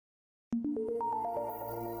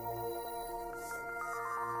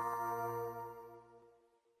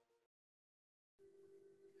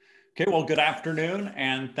Okay, well, good afternoon,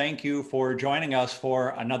 and thank you for joining us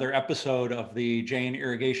for another episode of the Jane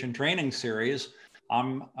Irrigation Training Series.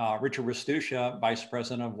 I'm Richard Restucia, Vice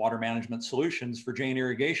President of Water Management Solutions for Jane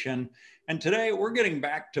Irrigation, and today we're getting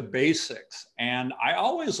back to basics. And I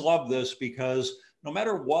always love this because no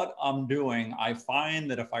matter what I'm doing, I find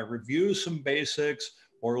that if I review some basics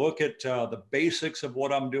or look at the basics of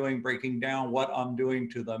what I'm doing, breaking down what I'm doing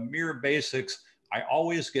to the mere basics, I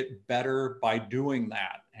always get better by doing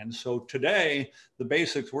that. And so today, the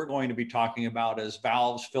basics we're going to be talking about is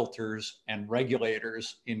valves, filters, and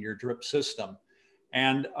regulators in your drip system.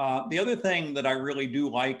 And the other thing that I really do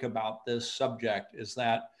like about this subject is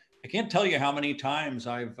that I can't tell you how many times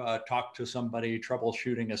I've talked to somebody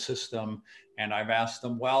troubleshooting a system, and I've asked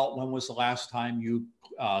them, well, when was the last time you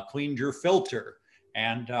cleaned your filter?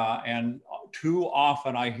 And too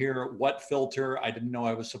often I hear, what filter? I didn't know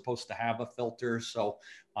I was supposed to have a filter. So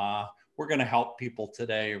we're going to help people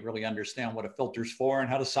today really understand what a filter's for and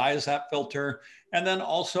how to size that filter. And then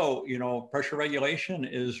also, pressure regulation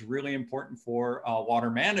is really important for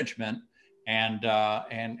water management. And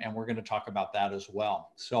we're going to talk about that as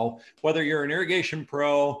well. So whether you're an irrigation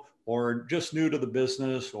pro or just new to the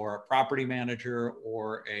business or a property manager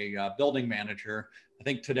or a building manager, I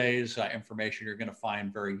think today's information you're going to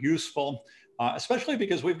find very useful, especially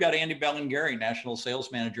because we've got Andy Belingheri, National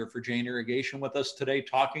Sales Manager for Jane Irrigation, with us today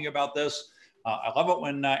talking about this. I love it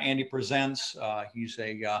when Andy presents. He's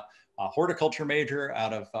a horticulture major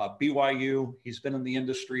out of BYU. He's been in the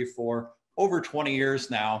industry for over 20 years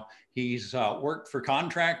now. He's worked for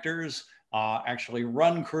contractors, actually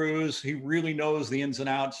run crews. He really knows the ins and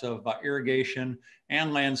outs of irrigation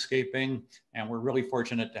and landscaping. And we're really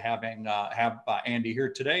fortunate to have Andy here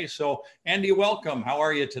today. So Andy, welcome. How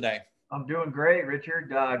are you today? I'm doing great, Richard.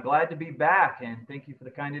 Glad to be back, and thank you for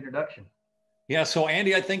the kind introduction. Yeah, so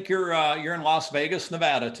Andy, I think you're in Las Vegas,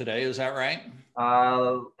 Nevada today. Is that right?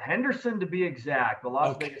 Henderson, to be exact, the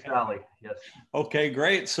Las Vegas Valley. Yes. Okay,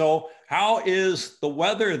 great. So how is the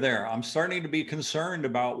weather there? I'm starting to be concerned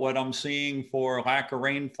about what I'm seeing for lack of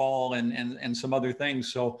rainfall and some other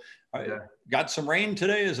things. So got some rain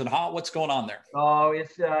today? Is it hot? What's going on there? Oh,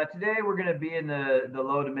 it's today we're going to be in the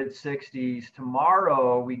low to mid 60s.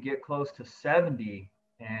 Tomorrow we get close to 70,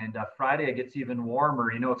 and Friday it gets even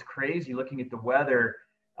warmer. It's crazy looking at the weather.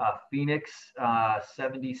 Phoenix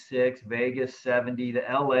 76, Vegas 70, the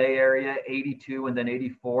LA area 82, and then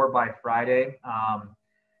 84 by Friday.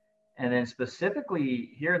 And then specifically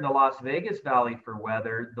here in the Las Vegas Valley for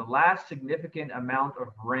weather, the last significant amount of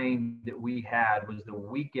rain that we had was the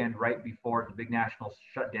weekend right before the big national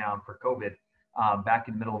shutdown for COVID back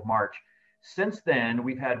in the middle of March. Since then,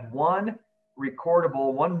 we've had one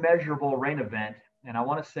measurable rain event, and I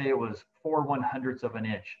want to say it was 4/100ths of an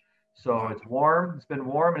inch. So it's warm, it's been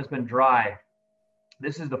warm, and it's been dry.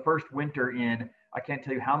 This is the first winter in, I can't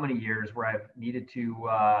tell you how many years, where I've needed to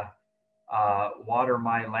water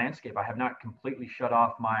my landscape. I have not completely shut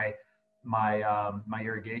off my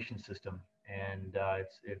irrigation system. And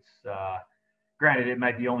it's granted, it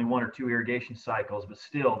might be only 1 or 2 irrigation cycles, but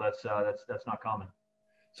still that's not common.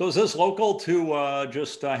 So is this local to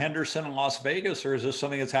just Henderson and Las Vegas, or is this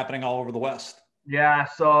something that's happening all over the West? Yeah,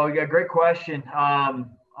 so great question.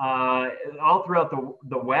 All throughout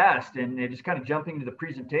the West, and just kind of jumping to the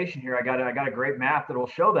presentation here, I got a great map that will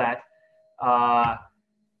show that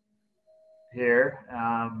here.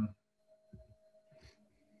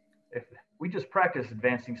 If we just practice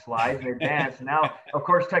advancing slides and advance, now of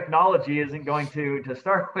course technology isn't going to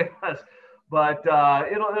start with us, but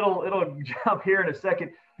it'll jump here in a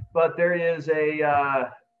second. But there is a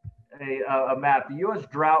map, the U.S.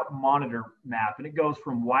 Drought Monitor map, and it goes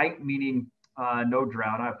from white, meaning no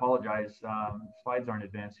drought. I apologize, slides aren't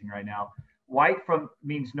advancing right now. White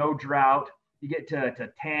means no drought. You get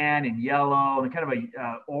to tan and yellow and kind of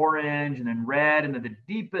a orange, and then red, and then the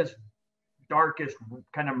deepest, darkest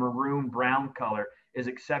kind of maroon brown color is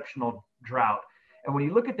exceptional drought. And when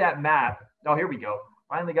you look at that map, oh, here we go.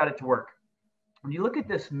 Finally got it to work. When you look at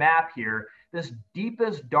this map here, this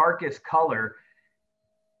deepest, darkest color,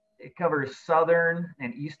 it covers southern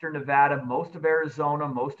and eastern Nevada, most of Arizona,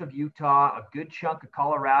 most of Utah, a good chunk of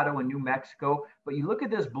Colorado and New Mexico. But you look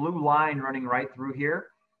at this blue line running right through here,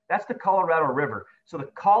 that's the Colorado River. So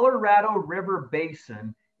the Colorado River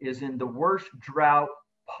Basin is in the worst drought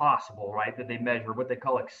possible, right, that they measure, what they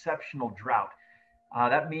call exceptional drought.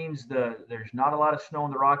 That means there's not a lot of snow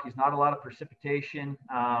in the Rockies, not a lot of precipitation.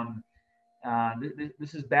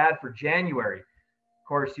 This is bad for January. Of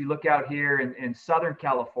course, you look out here in Southern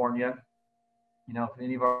California, if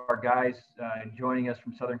any of our guys joining us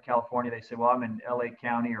from Southern California, they say, well, I'm in LA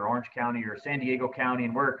County or Orange County or San Diego County,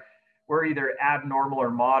 and we're we're either abnormal or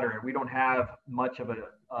moderate. We don't have much of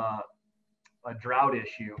a drought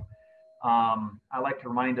issue. I like to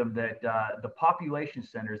remind them that the population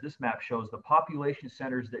centers, this map shows the population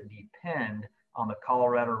centers that depend on the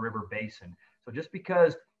Colorado River Basin. So just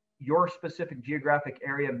because your specific geographic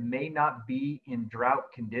area may not be in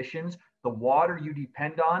drought conditions, the water you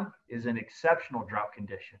depend on is in exceptional drought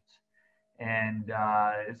conditions. And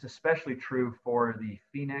it's especially true for the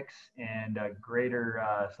Phoenix and greater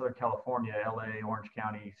Southern California, LA, Orange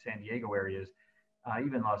County, San Diego areas,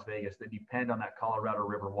 even Las Vegas, that depend on that Colorado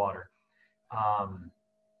River water.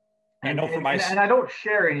 And I don't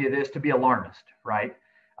share any of this to be alarmist, right?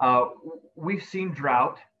 We've seen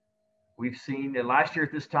drought. We've seen last year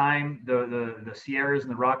at this time, the Sierras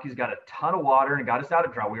and the Rockies got a ton of water and got us out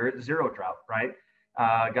of drought. We were at zero drought, right?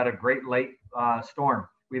 Got a great late storm.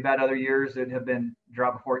 We've had other years that have been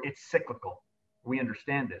drought before. It's cyclical. We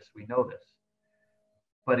understand this. We know this.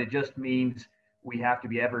 But it just means we have to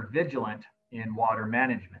be ever vigilant in water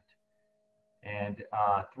management. And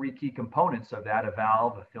three key components of that: a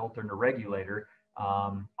valve, a filter, and a regulator,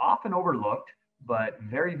 often overlooked, but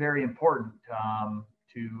very, very important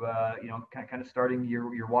to kind of starting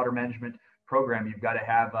your water management program. You've got to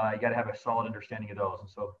have a solid understanding of those, and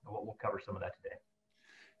so we'll cover some of that today.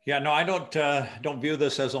 Yeah, no, I don't view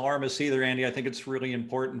this as alarmist either, Andy. I think it's really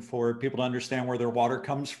important for people to understand where their water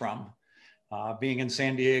comes from. Being in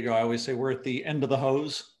San Diego, I always say we're at the end of the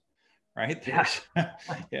hose. Right? Yeah,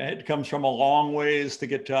 it comes from a long ways to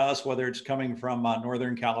get to us, whether it's coming from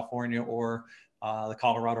Northern California or the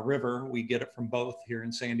Colorado River. We get it from both here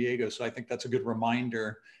in San Diego. So I think that's a good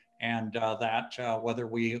reminder. And that whether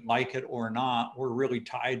we like it or not, we're really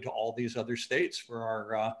tied to all these other states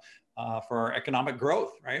for our economic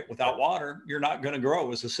growth, right? Without water, you're not going to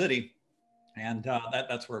grow as a city. And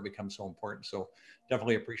that's where it becomes so important. So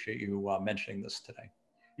definitely appreciate you mentioning this today.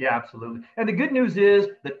 Yeah, absolutely. And the good news is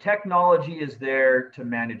the technology is there to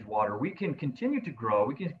manage water. We can continue to grow.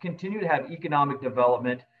 We can continue to have economic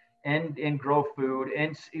development and grow food.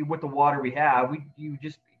 And with the water we have, you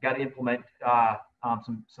just got to implement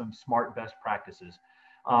some smart best practices.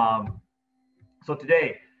 So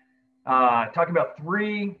today, talking about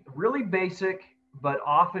three really basic but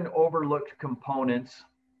often overlooked components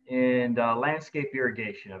in landscape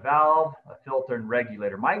irrigation: a valve, a filter, and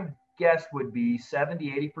regulator. My guess would be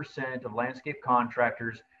 70-80% of landscape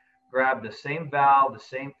contractors grab the same valve, the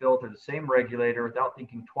same filter, the same regulator without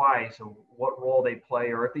thinking twice of what role they play,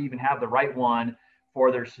 or if they even have the right one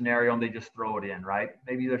for their scenario, and they just throw it in, right?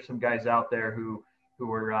 Maybe there's some guys out there who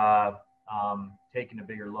are taking a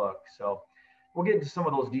bigger look. So we'll get into some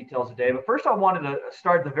of those details today. But first, I wanted to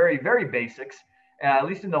start the very, very basics, at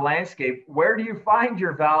least in the landscape. Where do you find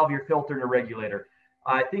your valve, your filter, and a regulator?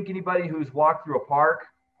 I think anybody who's walked through a park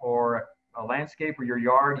or a landscape or your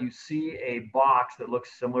yard, you see a box that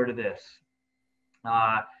looks similar to this.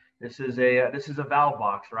 This is a valve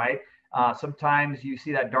box, right? Sometimes you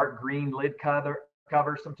see that dark green lid cover.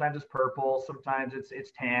 Sometimes it's purple. Sometimes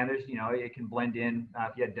it's tan. There's, it can blend in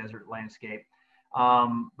if you had desert landscape.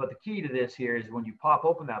 But the key to this here is when you pop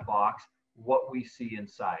open that box, what we see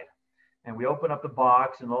inside. And we open up the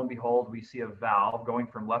box, and lo and behold, we see a valve going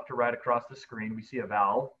from left to right across the screen. We see a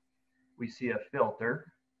valve, we see a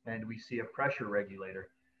filter, and we see a pressure regulator.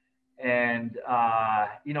 And,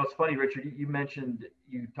 it's funny, Richard, you mentioned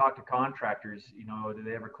you talk to contractors, do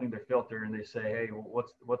they ever clean their filter? And they say, hey,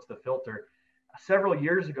 what's the filter? Several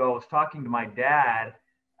years ago, I was talking to my dad.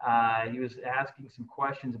 He was asking some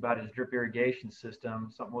questions about his drip irrigation system.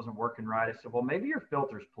 Something wasn't working right. I said, well, maybe your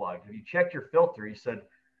filter's plugged. Have you checked your filter? He said,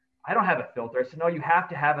 I don't have a filter. I said, no, you have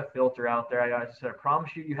to have a filter out there. I said, I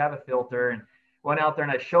promise you have a filter. And went out there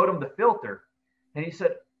and I showed him the filter. And he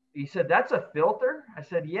said, that's a filter? I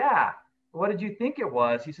said, yeah. What did you think it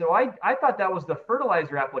was? He said, well, I thought that was the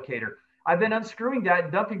fertilizer applicator. I've been unscrewing that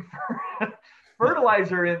and dumping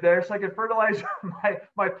fertilizer in there so I can fertilize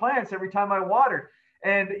my plants every time I watered.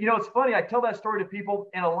 And, it's funny. I tell that story to people,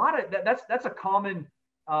 and a lot of that's a common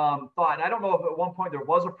thought. And I don't know if at one point there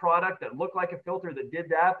was a product that looked like a filter that did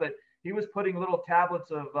that, but he was putting little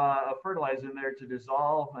tablets of fertilizer in there to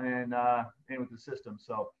dissolve and with the system.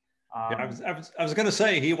 So yeah, I was going to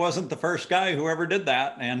say he wasn't the first guy who ever did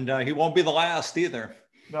that, and he won't be the last either.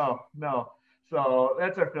 No. So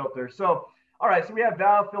that's our filter. So all right, so we have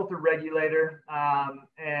valve, filter, regulator,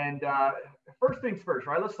 and first things first,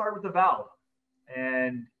 right? Let's start with the valve.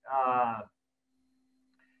 And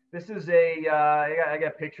this is I got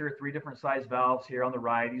a picture of 3 different size valves here on the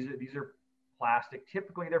right. These are plastic.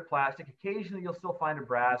 Typically they're plastic. Occasionally you'll still find a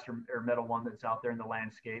brass or metal one that's out there in the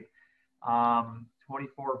landscape.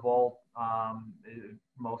 24 volt,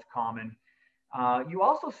 most common. You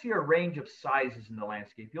also see a range of sizes in the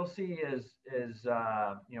landscape. You'll see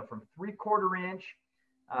from 3/4 inch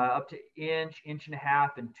up to inch, inch and a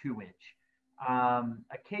half, and 2 inch.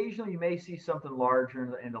 Occasionally, you may see something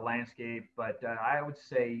larger in the landscape, but I would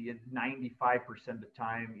say 95% of the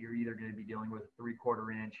time, you're either going to be dealing with a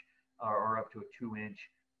 3/4 inch or up to a 2 inch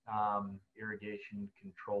irrigation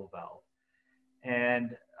control valve.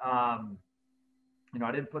 And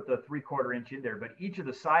I didn't put the 3/4 inch in there, but each of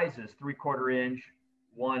the sizes, 3/4 inch,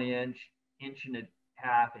 1 inch, inch and a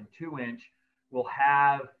half, and 2 inch, will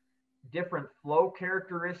have different flow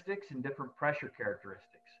characteristics and different pressure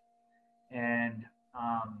characteristics. And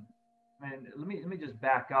let me just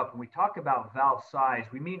back up. When we talk about valve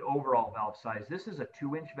size, we mean overall valve size. This is a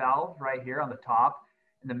 2-inch valve right here on the top.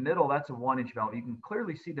 In the middle, that's a 1-inch valve. You can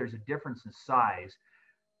clearly see there's a difference in size,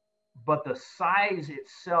 but the size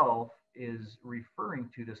itself is referring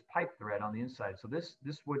to this pipe thread on the inside. So this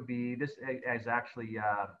is actually,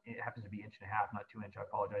 it happens to be inch and a half, not 2-inch, I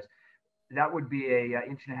apologize. That would be a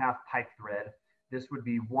inch and a half pipe thread. This would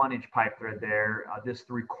be 1-inch pipe thread there. This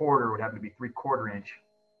 3/4 would happen to be 3/4 inch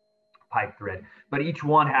pipe thread. But each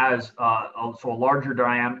one has also a larger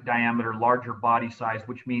diameter, larger body size,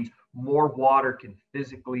 which means more water can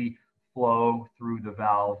physically flow through the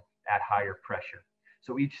valve at higher pressure.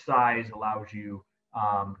 So each size allows you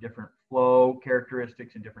different flow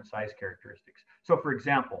characteristics and different size characteristics. So for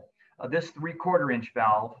example, this 3/4 inch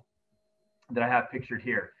valve that I have pictured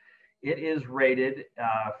here, it is rated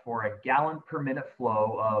for a gallon per minute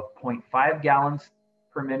flow of 0.5 gallons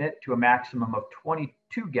per minute to a maximum of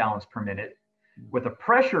 22 gallons per minute, with a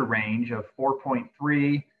pressure range of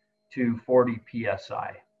 4.3 to 40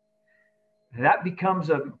 psi. That becomes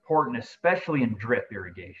important, especially in drip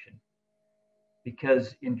irrigation,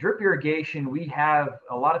 because in drip irrigation, we have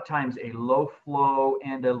a lot of times a low flow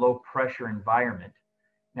and a low pressure environment.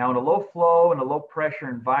 Now, in a low flow and a low pressure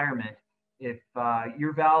environment, if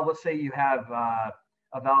your valve, let's say you have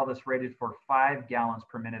a valve that's rated for 5 gallons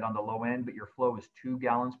per minute on the low end, but your flow is 2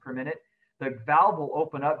 gallons per minute, the valve will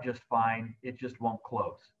open up just fine. It just won't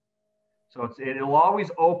close. So it'll always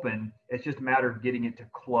open. It's just a matter of getting it to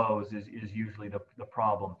close is usually the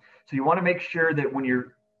problem. So you want to make sure that when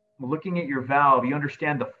you're looking at your valve, you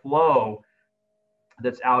understand the flow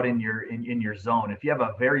that's out in your zone. If you have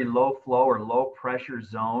a very low flow or low pressure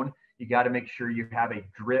zone, you got to make sure you have a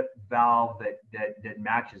drip valve that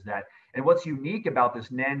matches that. And what's unique about this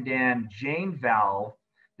Nandan Jane valve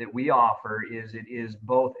that we offer is it is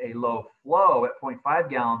both a low flow at 0.5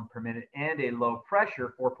 gallon per minute and a low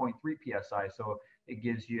pressure 4.3 psi. So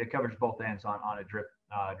it covers both ends on a drip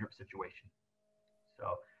situation.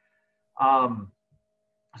 So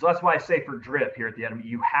that's why I say for drip here at the end,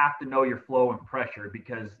 you have to know your flow and pressure,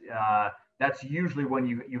 because that's usually when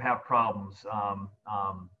you have problems on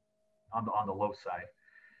the low side.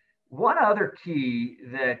 One other key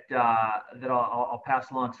that I'll pass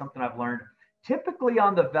along, something I've learned. Typically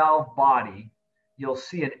on the valve body, you'll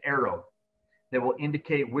see an arrow that will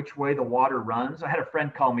indicate which way the water runs. I had a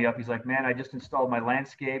friend call me up. He's like, man, I just installed my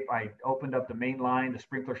landscape. I opened up the main line. The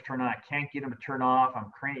sprinklers turn on. I can't get them to turn off.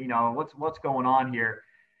 I'm cranking, what's going on here?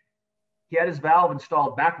 He had his valve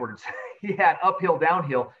installed backwards. He had uphill,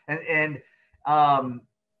 downhill. And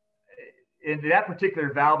in that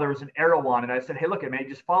particular valve, there was an arrow on it. I said, hey, look, man,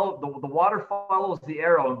 just follow, the water follows the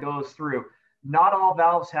arrow and goes through. Not all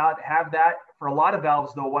valves have that. For a lot of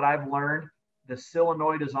valves, though, what I've learned, the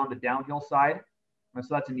solenoid is on the downhill side. And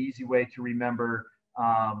so that's an easy way to remember,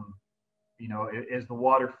 as the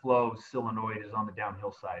water flows, solenoid is on the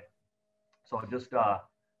downhill side. So just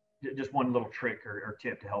one little trick or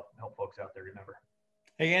tip to help folks out there remember.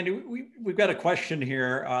 Hey, Andy, we've got a question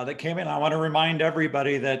here that came in. I want to remind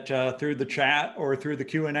everybody that through the chat or through the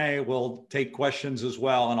Q&A, we'll take questions as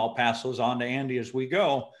well, and I'll pass those on to Andy as we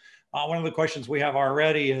go. One of the questions we have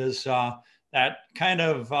already is that kind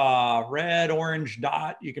of red-orange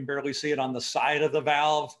dot. You can barely see it on the side of the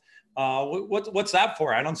valve. What's that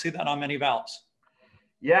for? I don't see that on many valves.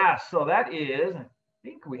 Yeah, so that is, I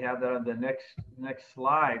think we have that on the next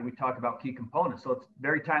slide. We talk about key components. So it's a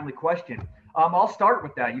very timely question. I'll start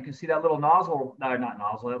with that. You can see that little nozzle, not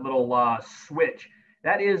nozzle, that little switch.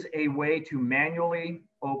 That is a way to manually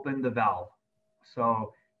open the valve.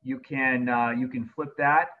 So you can flip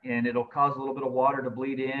that, and it'll cause a little bit of water to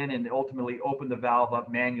bleed in and ultimately open the valve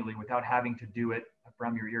up manually without having to do it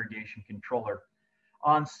from your irrigation controller.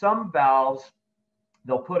 On some valves,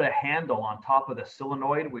 they'll put a handle on top of the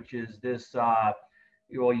solenoid, which is this,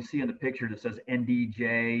 you see in the picture that says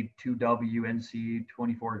NDJ 2WNC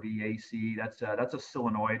 24VAC. That's a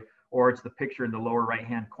solenoid, or it's the picture in the lower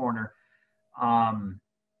right-hand corner.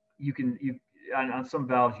 on some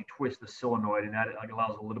valves, you twist the solenoid, and that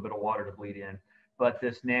allows a little bit of water to bleed in. But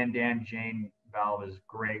this Nan-Dan Jane valve is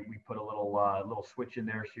great. We put a little switch in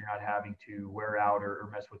there so you're not having to wear out or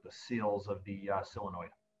mess with the seals of the solenoid.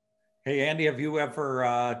 Hey, Andy, have you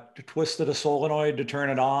ever twisted a solenoid to turn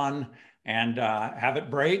it on and have it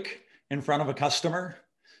break in front of a customer?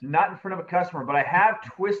 Not in front of a customer, but I have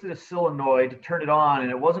twisted a solenoid to turn it on, and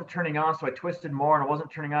it wasn't turning on, so I twisted more, and it wasn't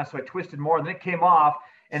turning on, so I twisted more, and then it came off.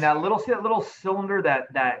 And that little cylinder,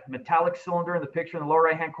 that metallic cylinder in the picture in the lower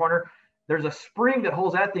right-hand corner, there's a spring that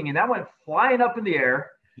holds that thing, and that went flying up in the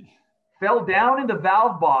air, fell down in the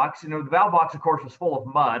valve box. The valve box, of course, was full of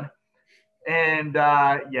mud. And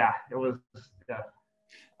yeah, it was.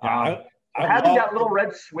 Having that little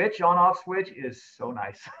red switch, on-off switch, is so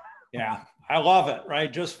nice. Yeah, I love it. Right,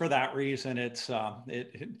 just for that reason, it's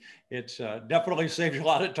definitely saves you a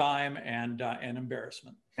lot of time and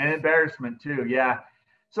embarrassment. And embarrassment too, yeah.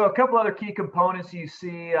 So a couple other key components you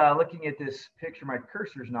see looking at this picture. My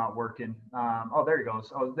cursor's not working. Oh, there it goes.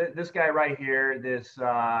 Oh, this guy right here. This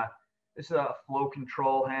is a flow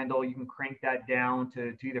control handle. You can crank that down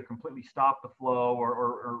to either completely stop the flow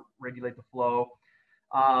or regulate the flow.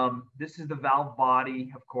 This is the valve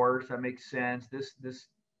body, of course. That makes sense. This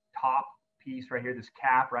top piece right here, this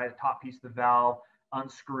cap, right, the top piece of the valve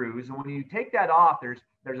unscrews, and when you take that off, there's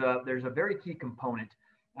a very key component.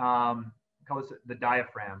 Call this the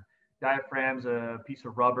diaphragm. Diaphragm's a piece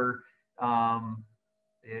of rubber.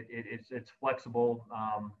 It's flexible.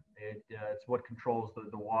 It's what controls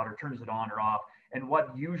the water, turns it on or off. And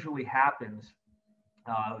what usually happens,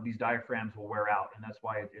 these diaphragms will wear out, and that's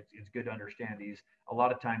why it's good to understand these. A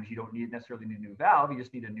lot of times you don't necessarily need a new valve, you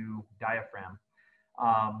just need a new diaphragm.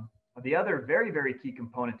 The other very, very key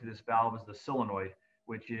component to this valve is the solenoid,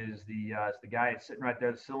 which is it's the guy that's sitting right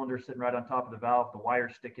there, the cylinder sitting right on top of the valve, the wire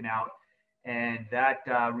sticking out, and that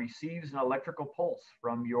receives an electrical pulse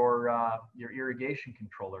from your irrigation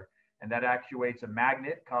controller. And that actuates a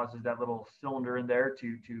magnet, causes that little cylinder in there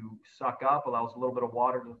to suck up, allows a little bit of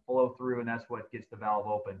water to flow through, and that's what gets the valve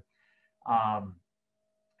open.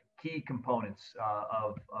 Key components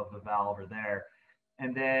of the valve are there.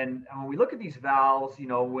 And then when we look at these valves,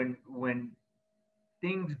 when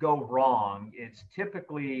things go wrong, it's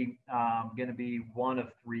typically going to be one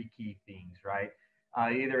of three key things, right?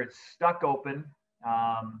 Either it's stuck open,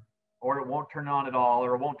 or it won't turn on at all,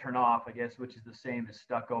 or it won't turn off, I guess, which is the same as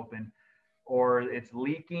stuck open, or it's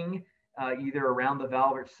leaking either around the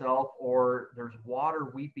valve itself, or there's water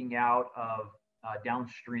weeping out of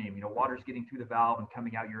downstream. Water's getting through the valve and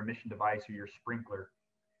coming out your emission device or your sprinkler.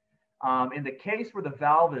 In the case where the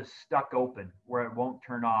valve is stuck open, where it won't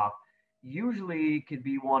turn off, usually it could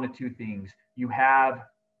be one of two things. You have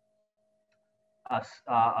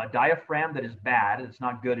a diaphragm that is bad, it's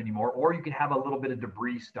not good anymore, or you can have a little bit of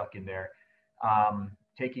debris stuck in there.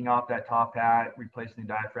 Taking off that top hat, replacing the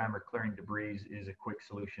diaphragm, or clearing debris is a quick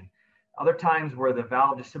solution. Other times where the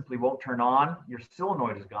valve just simply won't turn on, your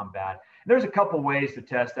solenoid has gone bad. And there's a couple ways to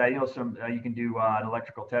test that. You can do an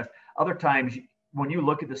electrical test. Other times, when you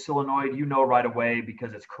look at the solenoid, right away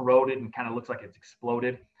because it's corroded and kind of looks like it's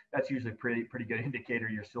exploded. That's usually a pretty good indicator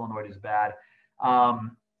your solenoid is bad.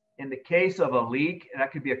 In the case of a leak,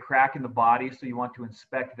 that could be a crack in the body, so you want to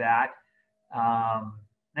inspect that.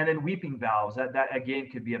 And then weeping valves, that again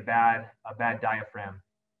could be a bad diaphragm.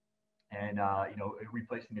 And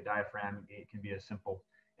replacing the diaphragm, it can be a simple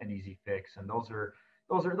and easy fix. And those are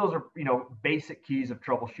basic keys of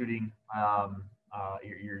troubleshooting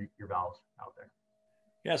your valves out there.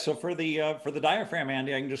 Yeah, so for the diaphragm,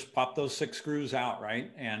 Andy, I can just pop those 6 screws out,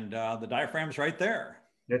 right? And the diaphragm's right there.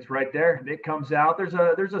 It's right there. It comes out. There's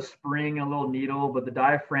a spring, a little needle, but the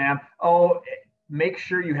diaphragm. Make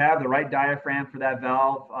sure you have the right diaphragm for that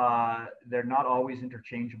valve. They're not always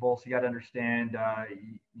interchangeable, so you got to understand.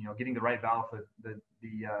 Getting the right valve for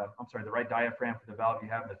the right diaphragm for the valve you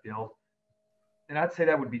have in the field. And I'd say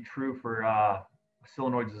that would be true for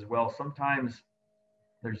solenoids as well. Sometimes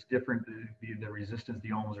there's different, the resistance,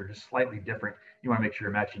 the ohms are just slightly different. You want to make sure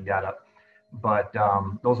you're matching that up. But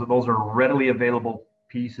those are readily available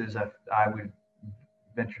pieces. I would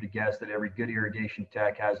venture to guess that every good irrigation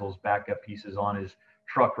tech has those backup pieces on his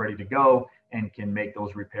truck ready to go and can make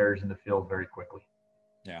those repairs in the field very quickly.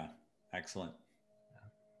 Yeah, excellent.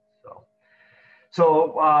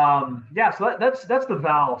 So that's the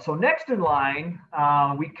valve. So next in line,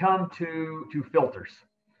 we come to filters.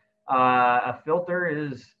 A filter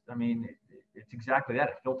is, it's exactly that.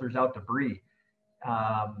 It filters out debris.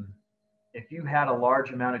 If you had a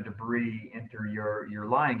large amount of debris enter your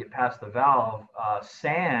line, get past the valve,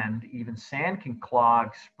 sand can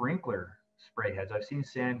clog sprinkler spray heads. I've seen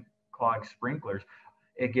sand clog sprinklers.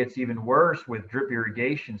 It gets even worse with drip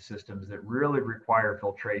irrigation systems that really require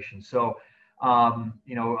filtration. So,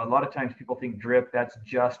 you know, a lot of times people think drip, filtration,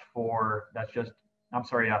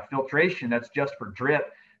 that's just for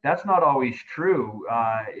drip. That's not always true.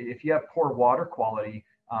 If you have poor water quality,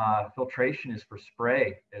 filtration is for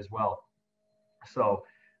spray as well. So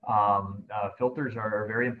filters are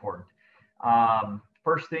very important.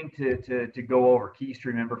 First thing to go over, keys to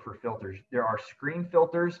remember for filters. There are screen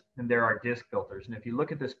filters and there are disc filters. And if you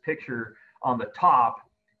look at this picture on the top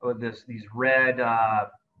of these red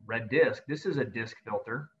disc, this is a disc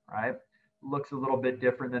filter, right? Looks a little bit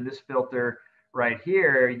different than this filter right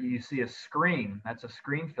here. You see a screen, that's a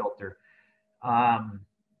screen filter.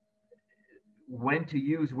 When to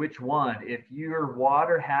use which one. If your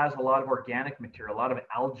water has a lot of organic material, a lot of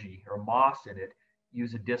algae or moss in it,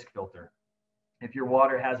 use a disc filter. If your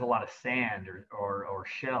water has a lot of sand or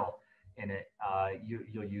shell in it,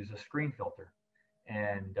 you'll use a screen filter.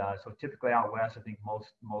 And so typically out west, I think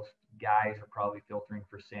most guys are probably filtering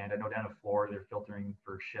for sand. I know down in Florida, they're filtering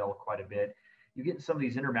for shell quite a bit. You get in some of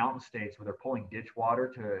these intermountain states where they're pulling ditch water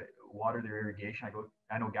to water their irrigation.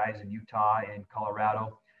 I know guys in Utah and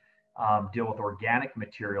Colorado deal with organic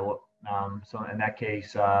material. So in that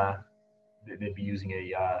case, they'd be using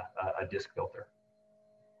a disc filter.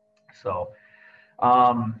 So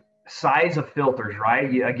size of filters,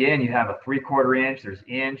 right? Again, you have a 3/4 inch, there's 1.5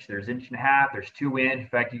 inch, there's 2 inch. In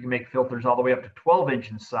fact, you can make filters all the way up to 12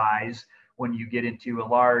 inch in size when you get into a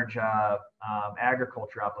large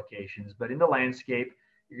agriculture applications. But in the landscape,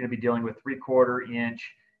 you're going to be dealing with 3/4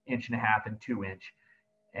 inch, 1.5 inch, and 2 inch.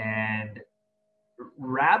 And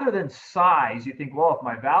rather than size, you think, well, if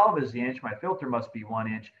my valve is the inch, my filter must be 1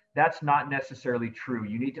 inch. That's not necessarily true.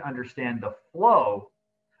 You need to understand the flow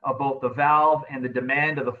of both the valve and the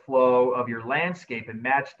demand of the flow of your landscape and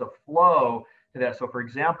match the flow to that. So for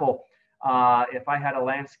example, if I had a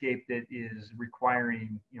landscape that is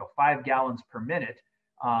requiring 5 gallons per minute,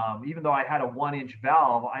 even though I had a 1 inch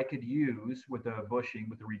valve, I could use with the bushing,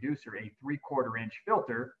 with the reducer, a 3/4 inch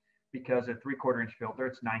filter, because a 3/4 inch filter,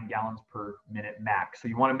 it's 9 gallons per minute max. So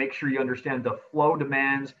you want to make sure you understand the flow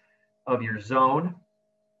demands of your zone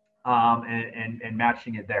and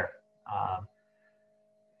matching it there.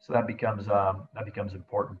 So that becomes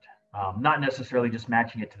important. Not necessarily just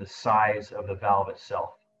matching it to the size of the valve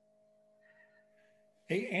itself.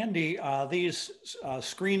 Hey, Andy, these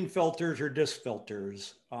screen filters or disc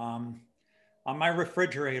filters, on my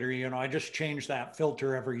refrigerator, I just change that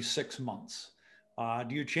filter every 6 months.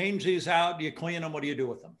 Do you change these out? Do you clean them? What do you do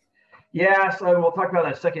with them? Yeah, so we'll talk about that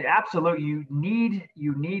in a second. Absolutely,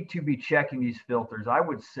 you need to be checking these filters. I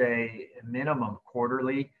would say minimum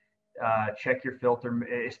quarterly. Check your filter,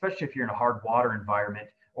 especially if you're in a hard water environment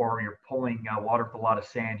or you're pulling water with a lot of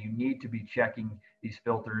sand. You need to be checking these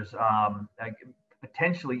filters,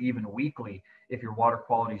 potentially even weekly if your water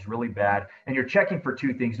quality is really bad. And you're checking for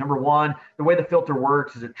 2 things. Number one, the way the filter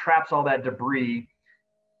works is it traps all that debris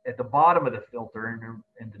at the bottom of the filter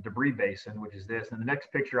in the debris basin, which is this. And the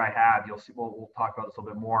next picture I have, you'll see, we'll talk about this a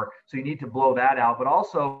little bit more. So you need to blow that out, but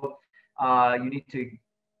also you need to,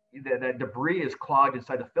 that debris is clogged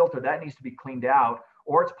inside the filter. That needs to be cleaned out.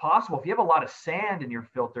 Or it's possible, if you have a lot of sand in your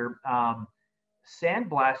filter,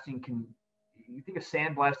 sandblasting you think of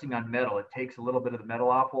sandblasting on metal, it takes a little bit of the metal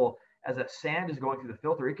off. Well, as that sand is going through the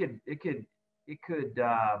filter, it could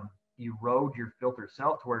erode your filter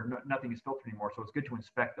itself to where nothing is filtered anymore. So it's good to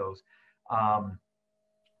inspect those.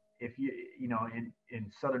 If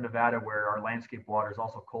in Southern Nevada, where our landscape water is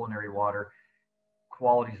also culinary water,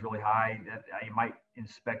 quality is really high, you might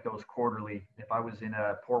inspect those quarterly. If I was in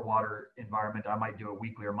a poor water environment, I might do it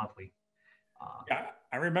weekly or monthly. Yeah,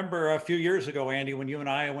 I remember a few years ago, Andy, when you and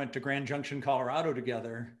I went to Grand Junction, Colorado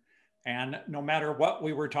together, and no matter what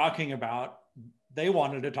we were talking about, they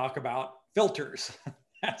wanted to talk about filters.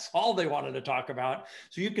 That's all they wanted to talk about.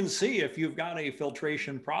 So you can see if you've got a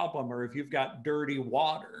filtration problem or if you've got dirty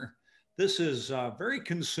water, this is very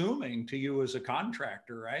consuming to you as a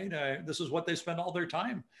contractor, right? This is what they spend all their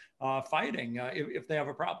time fighting if they have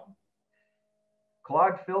a problem.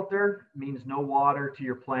 Clogged filter means no water to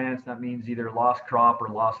your plants. That means either lost crop or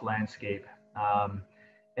lost landscape.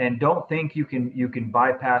 And don't think you can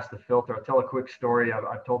bypass the filter. I'll tell a quick story.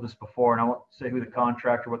 I've told this before, and I won't say who the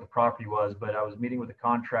contractor, what the property was, but I was meeting with a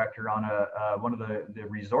contractor on one of the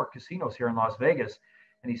resort casinos here in Las Vegas,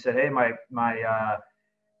 and he said, "Hey, my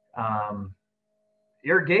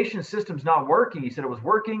irrigation system's not working." He said it was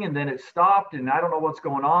working and then it stopped, and I don't know what's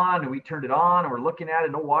going on. And we turned it on, and we're looking at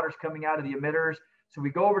it. No water's coming out of the emitters. So we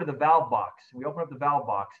go over to the valve box. We open up the valve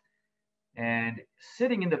box. And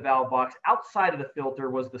sitting in the valve box outside of the filter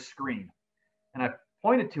was the screen. And I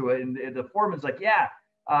pointed to it, and the foreman's like, "Yeah,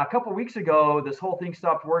 A couple of weeks ago, this whole thing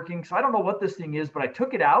stopped working. So I don't know what this thing is, but I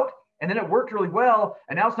took it out and then it worked really well.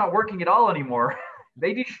 And now it's not working at all anymore.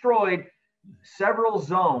 They destroyed several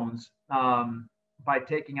zones by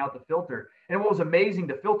taking out the filter. And what was amazing,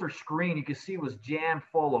 the filter screen, you could see was jammed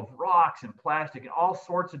full of rocks and plastic and all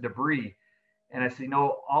sorts of debris. And I said,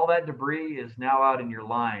 all that debris is now out in your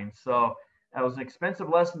line. So that was an expensive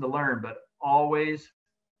lesson to learn, but always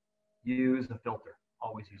use a filter.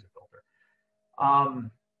 Always use a filter.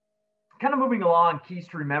 Kind of moving along, keys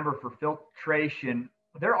to remember for filtration.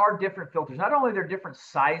 There are different filters. Not only are there different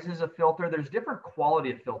sizes of filter, there's different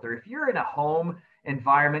quality of filter. If you're in a home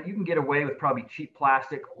environment, you can get away with probably cheap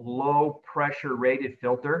plastic, low pressure rated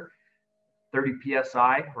filter, 30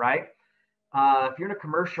 PSI, right? If you're in a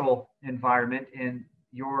commercial environment and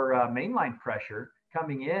your mainline pressure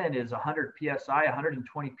coming in is 100 PSI,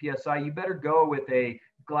 120 PSI, you better go with a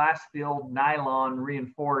glass-filled, nylon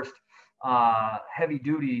reinforced,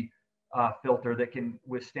 heavy-duty filter that can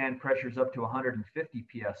withstand pressures up to 150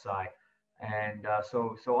 PSI. And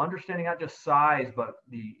so understanding not just size, but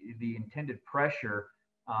the intended pressure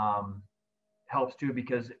helps too,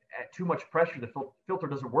 because at too much pressure, the filter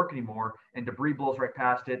doesn't work anymore and debris blows right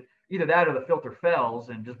past it. Either that or the filter fails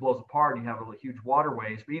and just blows apart and you have a huge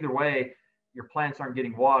waterways. But either way, your plants aren't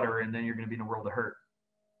getting water and then you're going to be in a world of hurt.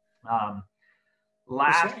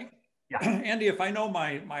 Yeah. Andy, if I know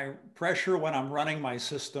my pressure when I'm running my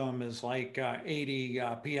system is like 80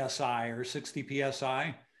 PSI or 60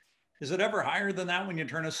 PSI, is it ever higher than that when you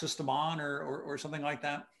turn a system on or something like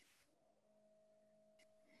that?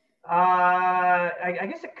 I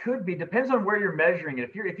guess it could be. Depends on where you're measuring it.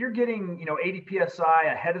 If you're getting 80 PSI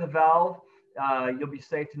ahead of the valve, you'll be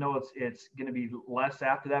safe to know it's going to be less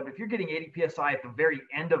after that. But if you're getting 80 PSI at the very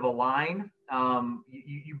end of a line,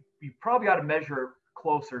 you probably ought to measure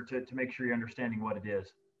closer to make sure you're understanding what it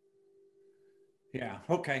is. Yeah.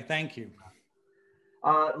 Okay. Thank you.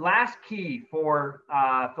 Last key for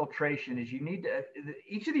filtration is you need to,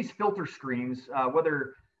 each of these filter screens,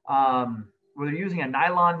 whether you're using a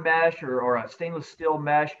nylon mesh or a stainless steel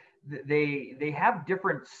mesh, they have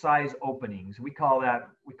different size openings. We call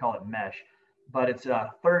it mesh, but it's a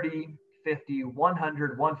 30, 50,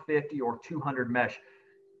 100, 150, or 200 mesh.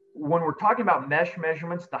 When we're talking about mesh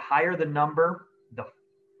measurements, the higher the number, the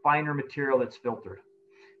finer material that's filtered.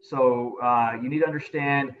 So you need to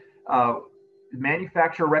understand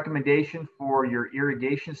manufacturer recommendation for your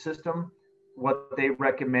irrigation system, what they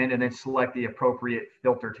recommend, and then select the appropriate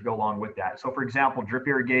filter to go along with that. So for example, drip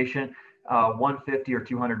irrigation, 150 or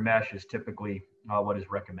 200 mesh is typically what is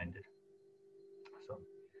recommended. So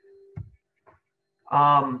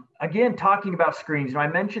again, talking about screens, I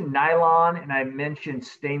mentioned nylon and I mentioned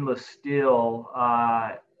stainless steel.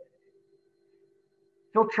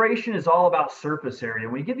 Filtration is all about surface area.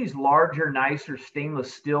 When you get these larger, nicer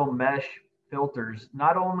stainless steel mesh filters,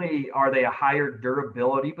 not only are they a higher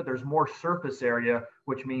durability, but there's more surface area,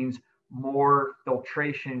 which means more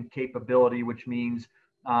filtration capability, which means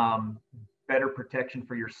better protection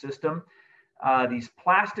for your system. These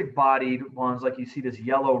plastic bodied ones, like you see this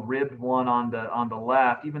yellow ribbed one on the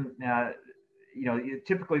left, even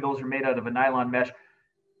typically those are made out of a nylon mesh,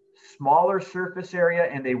 smaller surface area,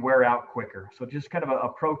 and they wear out quicker. So just kind of a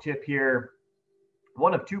pro tip here,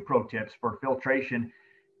 one of two pro tips for filtration.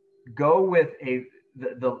 Go with a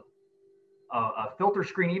filter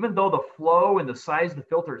screen, even though the flow and the size of the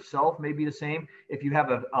filter itself may be the same. If you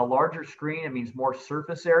have a larger screen, it means more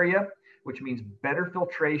surface area, which means better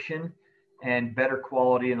filtration and better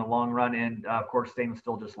quality in the long run. And of course, stainless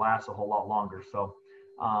steel just lasts a whole lot longer. So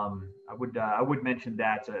I would mention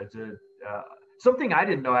that. It's something I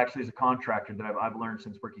didn't know actually as a contractor that I've learned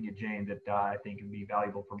since working at Jane that I think would be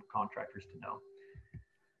valuable for contractors to know.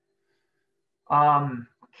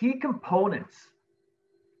 Key components,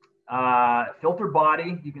 filter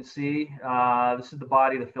body, you can see, this is the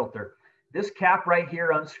body of the filter. This cap right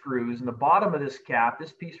here unscrews, and the bottom of this cap,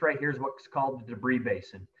 this piece right here is what's called the debris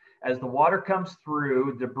basin. As the water comes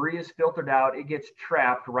through, debris is filtered out, it gets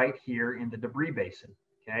trapped right here in the debris basin,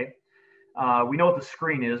 okay? We know what the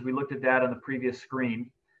screen is. We looked at that on the previous screen,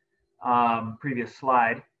 previous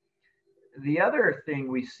slide. The other thing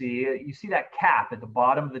we see, you see that cap at the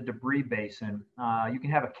bottom of the debris basin. You can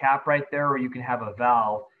have a cap right there, or you can have a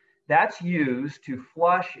valve. That's used to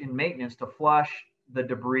flush in maintenance, to flush the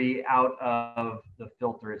debris out of the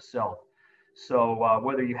filter itself. So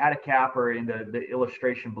whether you had a cap or in the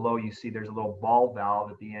illustration below, you see there's a little ball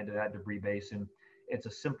valve at the end of that debris basin. It's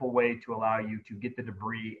a simple way to allow you to get the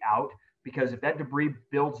debris out, because if that debris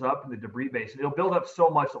builds up in the debris basin, it'll build up so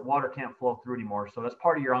much that water can't flow through anymore. So that's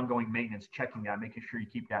part of your ongoing maintenance, checking that, making sure you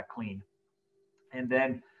keep that clean. And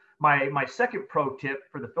then My second pro tip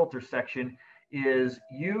for the filter section is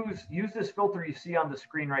use this filter you see on the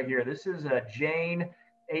screen right here. This is a Jane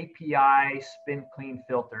API spin clean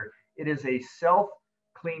filter. It is a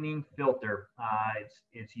self-cleaning filter.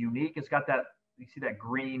 It's unique. It's got that, you see that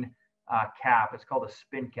green cap. It's called a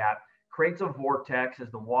spin cap. Creates a vortex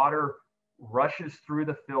as the water rushes through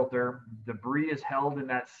the filter. Debris is held in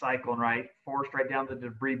that cyclone, right? Forced right down the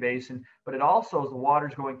debris basin. But it also, as the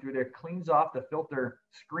water's going through there, cleans off the filter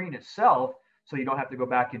screen itself, so you don't have to go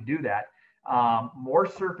back and do that. More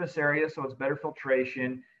surface area, so it's better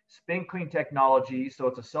filtration. Spin clean technology, so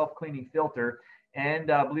it's a self-cleaning filter. And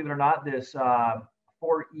believe it or not, this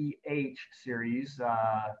 4EH series,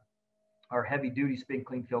 our heavy-duty spin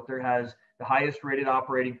clean filter, has the highest rated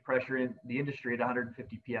operating pressure in the industry at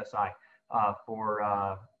 150 psi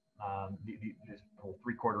for this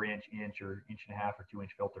 3/4 inch or inch and a half or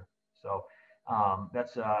 2-inch filter. So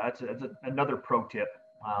that's another pro tip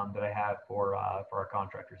that I have for our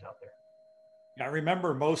contractors out there. Yeah, I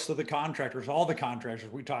remember most of the contractors, all the contractors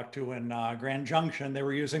we talked to in Grand Junction, they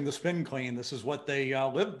were using the spin clean. This is what they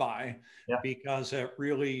lived by, yeah, because it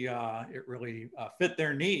really fit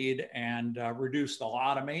their need and reduced a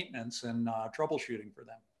lot of maintenance and troubleshooting for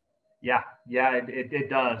them. Yeah, it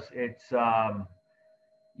does. It's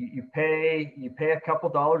you pay a couple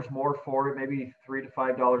dollars more for it, maybe $3 to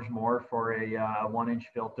 $5 more for a 1-inch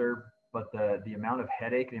filter. But the amount of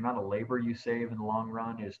headache, the amount of labor you save in the long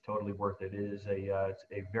run is totally worth it. It is it's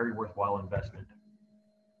a very worthwhile investment.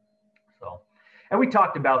 So, and we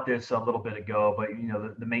talked about this a little bit ago, but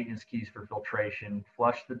the maintenance keys for filtration: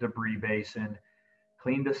 flush the debris basin,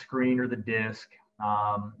 clean the screen or the disc,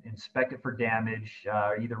 inspect it for damage,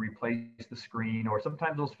 either replace the screen, or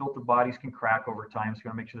sometimes those filter bodies can crack over time, so you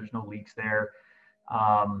want to make sure there's no leaks there.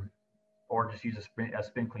 Or just use a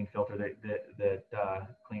spin clean filter that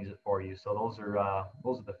cleans it for you. So those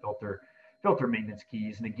are the filter maintenance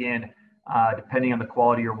keys. And again, depending on the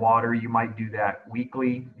quality of your water, you might do that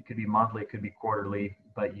weekly. It could be monthly, it could be quarterly,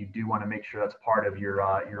 but you do want to make sure that's part of your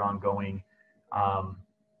ongoing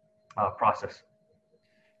process.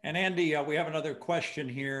 And Andy, we have another question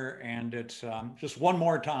here, and it's just one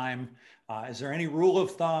more time. Is there any rule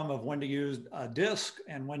of thumb of when to use a disc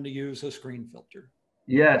and when to use a screen filter?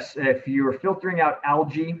 Yes, if you're filtering out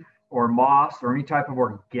algae or moss or any type of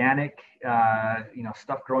organic,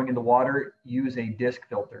 stuff growing in the water, use a disc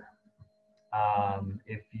filter.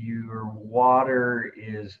 If your water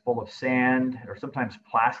is full of sand or sometimes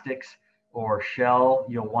plastics or shell,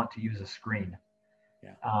 you'll want to use a screen.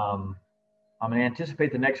 Yeah. I'm going to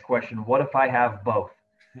anticipate the next question. What if I have both?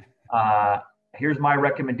 Here's my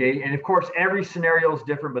recommendation. And of course, every scenario is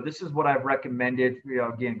different, but this is what I've recommended.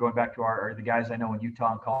 Again, going back to the guys I know in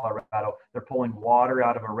Utah and Colorado, they're pulling water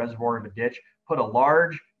out of a reservoir of a ditch, put a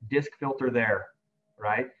large disc filter there,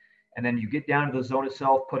 right? And then you get down to the zone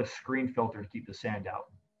itself, put a screen filter to keep the sand out.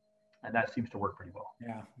 And that seems to work pretty well.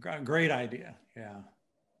 Yeah, great idea. Yeah.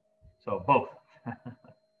 So both.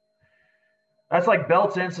 That's like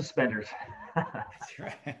belts and suspenders. That's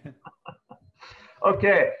right.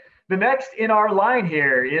 Okay. The next in our line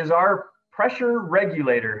here is our pressure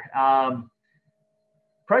regulator.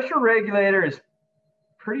 Pressure regulator is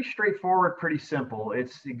pretty straightforward, pretty simple.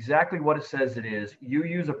 It's exactly what it says it is. You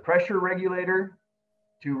use a pressure regulator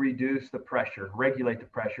to reduce the pressure, regulate the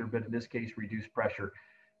pressure, but in this case, reduce pressure.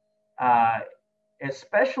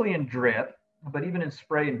 Especially in drip, but even in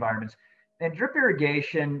spray environments. In drip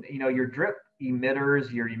irrigation, your drip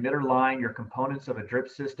emitters, your emitter line, your components of a drip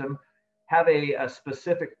system have a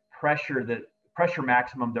specific pressure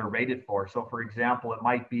maximum they're rated for. So for example, it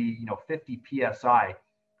might be 50 psi.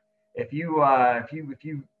 If you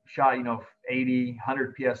shot 80,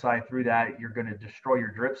 100 psi through that, you're going to destroy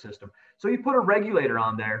your drip system. So you put a regulator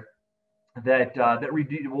on there that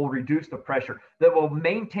will reduce the pressure, that will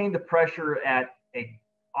maintain the pressure at a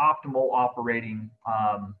optimal operating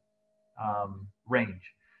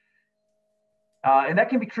range. And that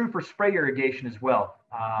can be true for spray irrigation as well.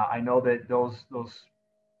 I know that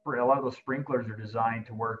a lot of those sprinklers are designed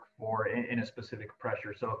to work in a specific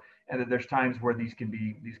pressure. So, and there's times where these can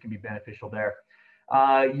be beneficial there.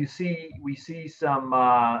 We see some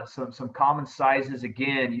common sizes.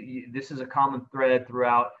 Again, this is a common thread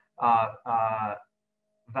throughout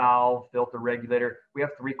valve, filter, regulator. We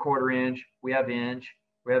have 3/4 inch, we have inch,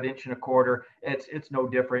 we have 1 1/4 inch. It's no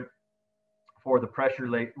different for the pressure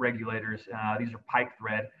regulators. These are pipe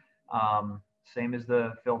thread, same as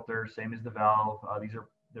the filter, same as the valve.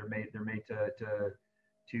 They're made to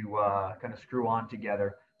kind of screw on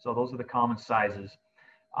together. So those are the common sizes.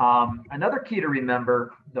 Another key to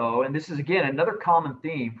remember, though, and this is again another common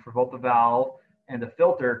theme for both the valve and the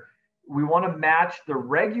filter, we want to match the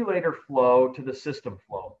regulator flow to the system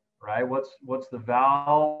flow, right? What's the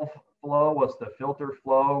valve flow? What's the filter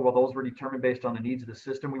flow? Well, those were determined based on the needs of the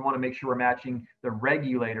system. We want to make sure we're matching the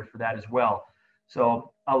regulator for that as well.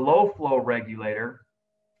 So a low flow regulator,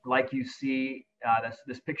 like you see, that's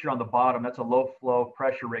this picture on the bottom, that's a low flow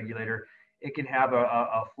pressure regulator. It can have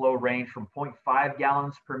a flow range from 0.5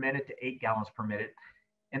 gallons per minute to 8 gallons per minute.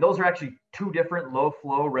 And those are actually two different low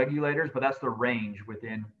flow regulators, but that's the range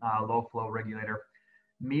within low flow regulator.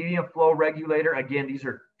 Medium flow regulator, again, these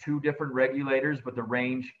are two different regulators, but the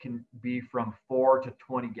range can be from 4 to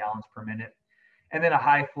 20 gallons per minute. And then a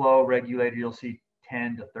high flow regulator, you'll see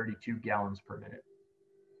 10 to 32 gallons per minute.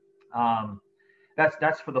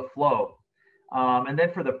 That's for the flow. And then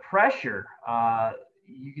for the pressure,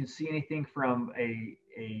 you can see anything from a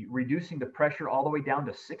reducing the pressure all the way down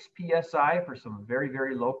to 6 psi for some very,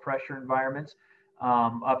 very low pressure environments,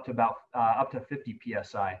 up to 50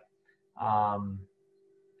 psi,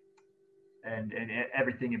 and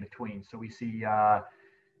everything in between. So we see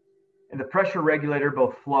in the pressure regulator,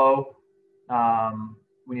 both flow,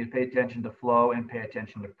 we need to pay attention to flow and pay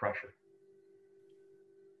attention to pressure.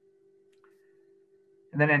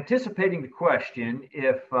 And then anticipating the question,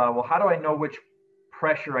 well, how do I know which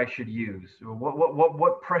pressure I should use?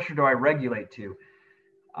 What pressure do I regulate to?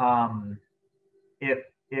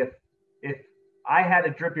 If I had a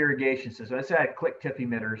drip irrigation system, let's say I had click tip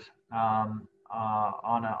emitters on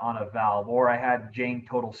a valve, or I had Jane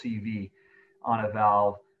Total CV on a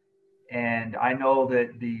valve, and I know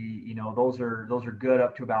that those are good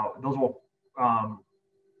up to about, those will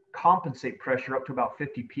compensate pressure up to about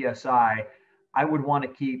 50 psi. I would want to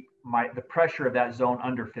keep the pressure of that zone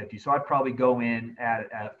under 50. So I'd probably go in at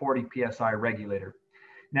a 40 psi regulator.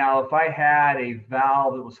 Now, if I had a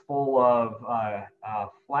valve that was full of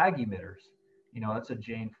flag emitters, that's a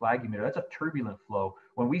Jane flag emitter, that's a turbulent flow.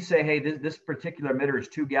 When we say, hey, this particular emitter is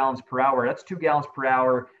 2 gallons per hour, that's 2 gallons per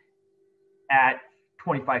hour at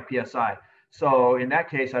 25 psi. So in that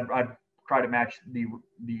case, I'd try to match the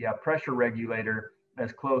pressure regulator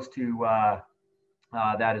as close to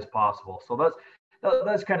that as possible. So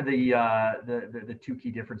that's kind of the two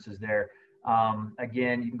key differences there.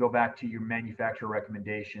 Again, you can go back to your manufacturer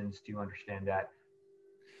recommendations to understand that.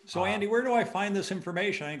 So Andy, where do I find this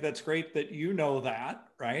information? I think that's great that you know that,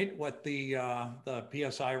 right? What the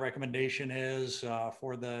PSI recommendation is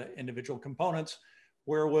for the individual components.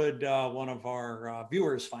 Where would one of our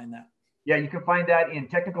viewers find that? Yeah, you can find that in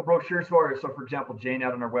technical brochures. So for example, Jane,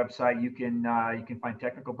 out on our website, you can find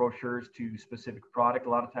technical brochures to specific product. A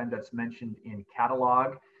lot of times that's mentioned in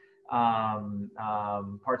catalog.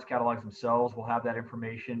 Parts catalogs themselves will have that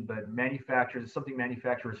information, but manufacturers, something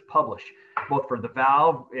manufacturers publish, both for the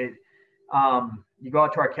valve. You go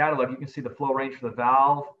out to our catalog, you can see the flow range for the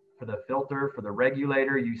valve, for the filter, for the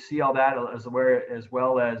regulator. You see all that as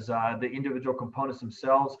well as the individual components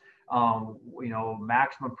themselves.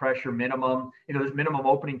 Maximum pressure, minimum, there's minimum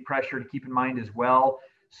opening pressure to keep in mind as well.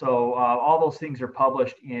 So all those things are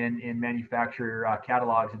published in manufacturer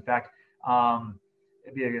catalogs. In fact,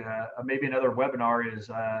 maybe another webinar is,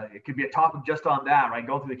 it could be a topic just on that, right?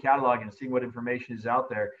 Go through the catalog and seeing what information is out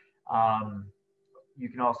there. You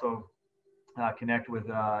can also connect with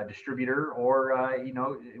a distributor, or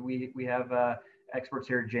we have experts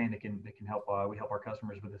here at Jane that can help. We help our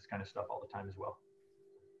customers with this kind of stuff all the time as well.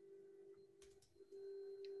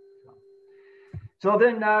 So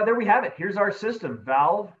then there we have it. Here's our system: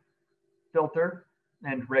 valve, filter,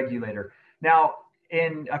 and regulator. Now,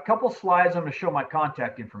 in a couple slides, I'm going to show my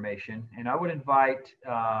contact information, and I would invite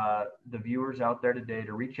the viewers out there today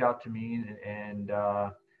to reach out to me and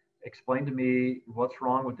explain to me what's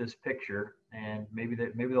wrong with this picture, and maybe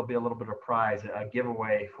there'll be a little bit of a prize, a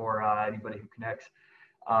giveaway for anybody who connects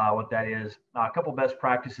what that is. A couple best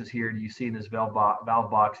practices here. You see in this valve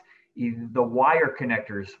box, the wire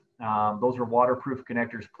connectors. Those are waterproof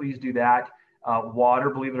connectors. Please do that.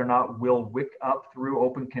 Water, believe it or not, will wick up through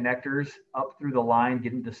open connectors, up through the line,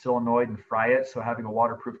 get into solenoid and fry it. So having a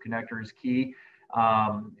waterproof connector is key.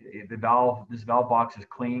 This valve box is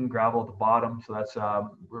clean, gravel at the bottom. So that's a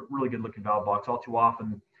really good looking valve box. All too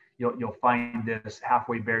often, you'll find this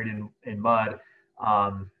halfway buried in mud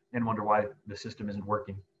and wonder why the system isn't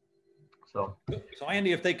working. So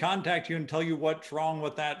Andy, if they contact you and tell you what's wrong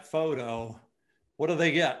with that photo, what do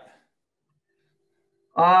they get?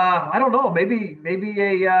 I don't know. Maybe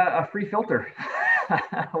a free filter.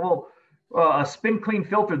 Well, a spin clean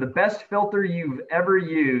filter, the best filter you've ever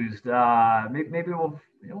used. Maybe we'll,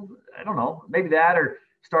 I don't know. Maybe that, or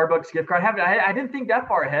Starbucks gift card. I didn't think that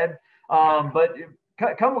far ahead. But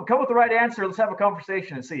come with the right answer. Let's have a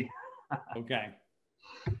conversation and see. Okay.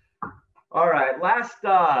 All right.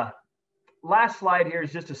 last slide here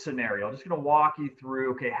is just a scenario. I'm just going to walk you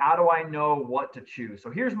through, okay, how do I know what to choose? So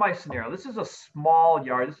here's my scenario. This is a small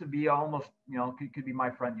yard. This would be almost, you know, could be my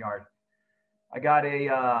front yard. I got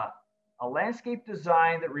a landscape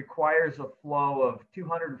design that requires a flow of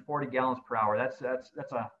 240 gallons per hour. That's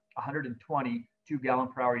a 120 2-gallon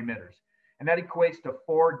per hour emitters. And that equates to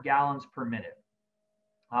 4 gallons per minute.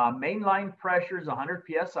 Mainline pressure is 100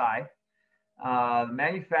 PSI. The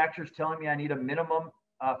manufacturer's telling me I need a minimum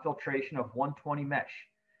filtration of 120 mesh.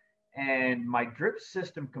 And my drip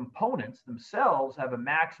system components themselves have a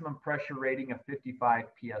maximum pressure rating of 55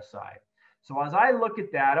 PSI. So as I look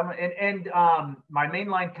at that, my main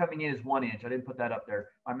line coming in is 1 inch. I didn't put that up there.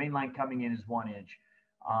 My main line coming in is 1 inch.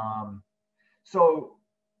 So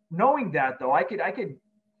knowing that though, I could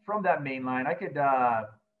from that main line, I could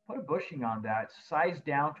put a bushing on that, size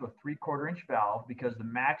down to a 3/4 inch valve because the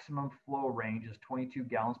maximum flow range is 22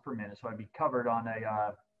 gallons per minute. So I'd be covered on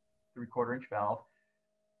a 3/4 inch valve.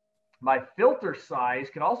 My filter size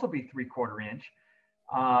could also be 3/4 inch.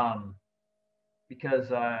 Because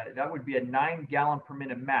that would be a 9 gallon per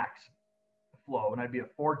minute max flow, and I'd be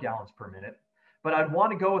at 4 gallons per minute. But I'd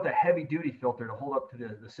want to go with a heavy duty filter to hold up to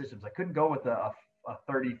the systems. I couldn't go with a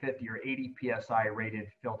 30, 50, or 80 PSI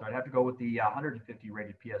rated filter. I'd have to go with the 150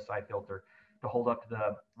 rated PSI filter to hold up to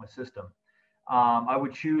the system. I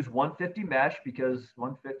would choose 150 mesh because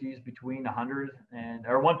 150 is between 100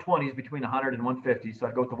 or 120 is between 100 and 150. So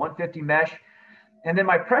I'd go with the 150 mesh. And then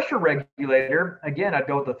my pressure regulator, again, I'd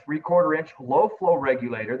go with a 3/4 inch low flow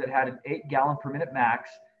regulator that had an 8 gallon per minute max.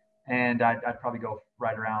 And I'd probably go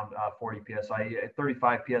right around 40 PSI.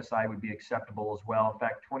 35 PSI would be acceptable as well. In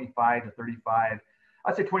fact, 25 to 35,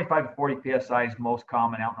 I'd say 25 to 40 PSI is most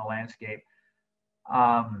common out in the landscape.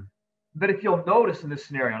 But if you'll notice in this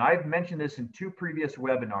scenario, and I've mentioned this in 2 previous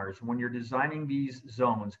webinars, when you're designing these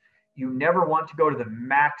zones, you never want to go to the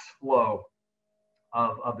max flow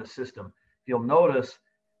of the system. If you'll notice,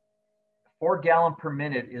 4 gallon per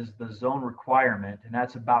minute is the zone requirement, and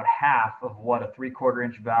that's about half of what a 3/4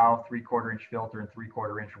 inch valve, 3/4 inch filter, and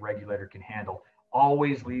 3/4 inch regulator can handle.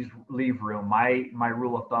 Always leave room. My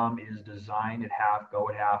rule of thumb is design at half, go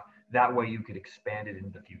at half. That way you could expand it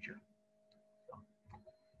in the future. So.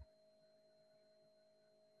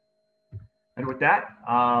 And with that,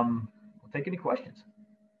 we'll take any questions.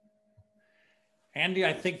 Andy,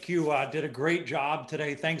 I think you did a great job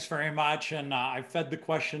today. Thanks very much. And I fed the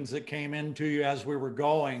questions that came into you as we were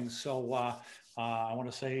going. So I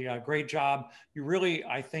want to say great job. You really,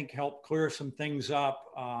 I think, helped clear some things up.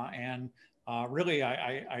 Really,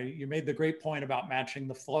 you made the great point about matching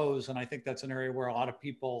the flows. And I think that's an area where a lot of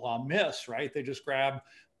people miss, right? They just grab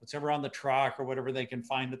whatever on the truck or whatever they can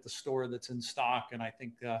find at the store that's in stock. And I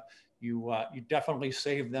think you definitely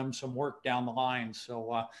saved them some work down the line.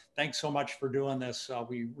 So thanks so much for doing this.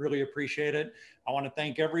 We really appreciate it. I want to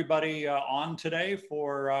thank everybody on today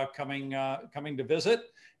for coming to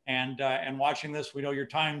visit and watching this. We know your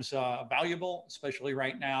time's valuable, especially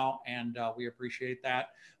right now, and we appreciate that.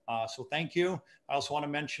 So thank you. I also want to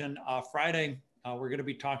mention Friday, we're going to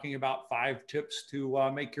be talking about 5 tips to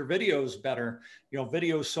make your videos better. You know,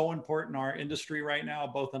 video is so important in our industry right now,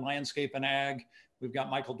 both in landscape and ag. We've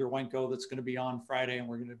got Michael Derwenko that's going to be on Friday, and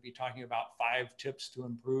we're going to be talking about 5 tips to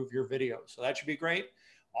improve your video. So that should be great.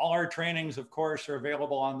 All our trainings, of course, are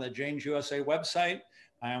available on the Janes USA website,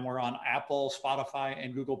 and we're on Apple, Spotify,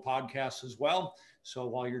 and Google Podcasts as well. So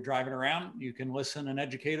while you're driving around, you can listen and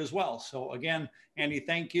educate as well. So again, Andy,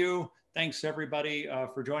 thank you. Thanks everybody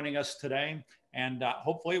for joining us today. And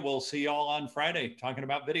hopefully we'll see you all on Friday talking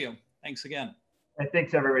about video. Thanks again. And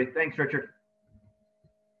thanks everybody. Thanks, Richard.